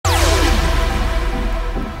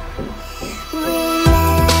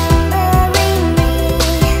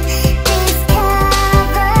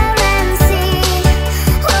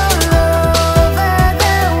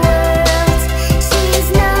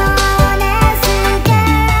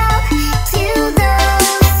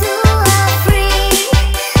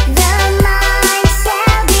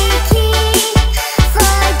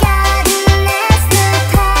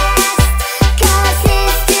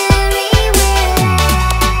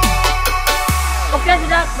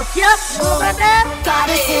Siap, brother.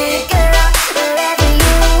 Gotta see girl wherever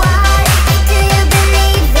you are. Do you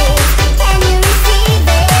believe it? Can you receive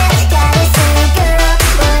it? Gotta see girl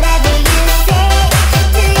whatever you say.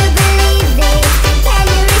 Do you believe it? Can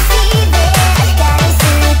you receive it? Gotta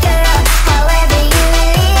see girl however you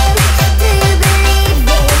live. Do you believe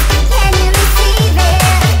it? Can you receive it?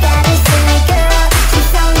 Gotta see girl,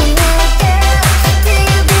 she's only a girl. Do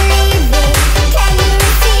you believe it? Can you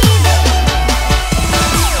receive it?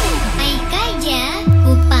 Hai Kaja,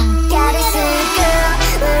 Kupang. Gotta see girl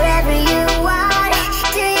wherever you are.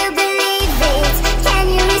 Do you believe it? Can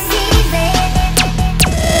you receive it?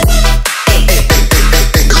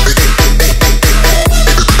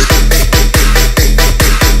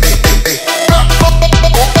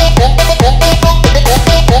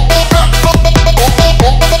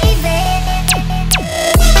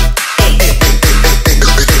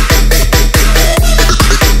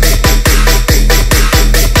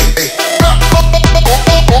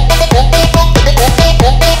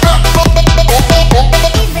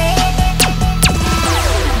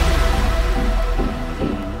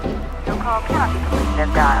 Your call cannot be completed as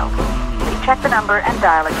dialed. Please check the number and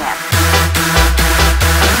dial again.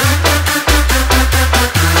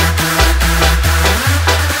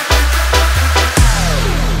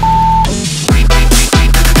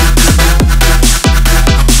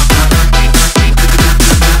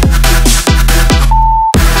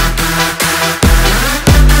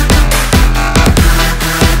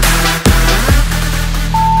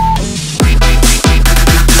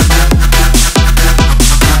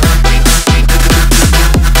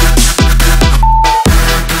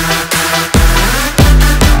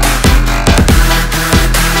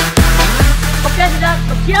 Oke, sudah.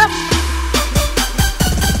 Siap.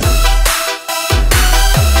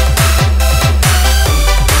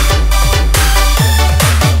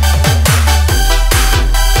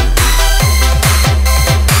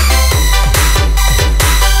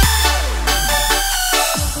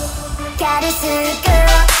 Gotta see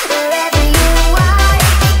girl wherever you are.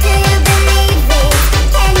 Do you believe it?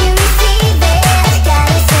 Can you receive it?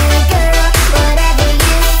 Gotta see girl whatever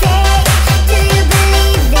you say. Do you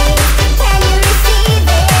believe it? Can you receive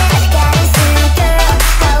it? Gotta see girl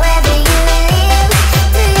however you live.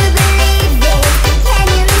 Do you believe it? Can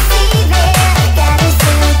you receive it? Gotta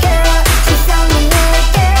see girl, she's only a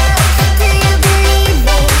girl. Do you believe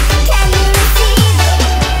it? Can you receive it?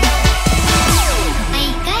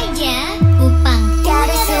 Hai Kaja, Kupang.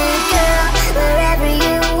 Gotta see girl wherever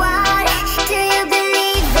you are. Do you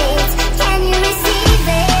believe it? Can you receive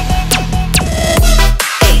it?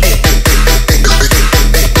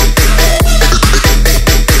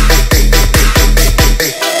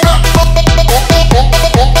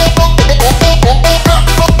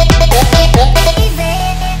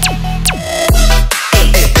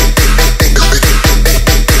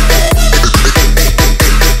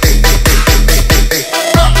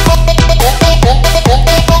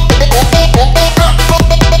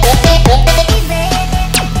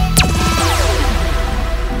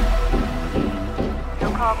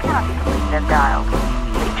 Your call cannot be completed as dialed.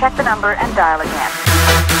 Please check the number and dial again.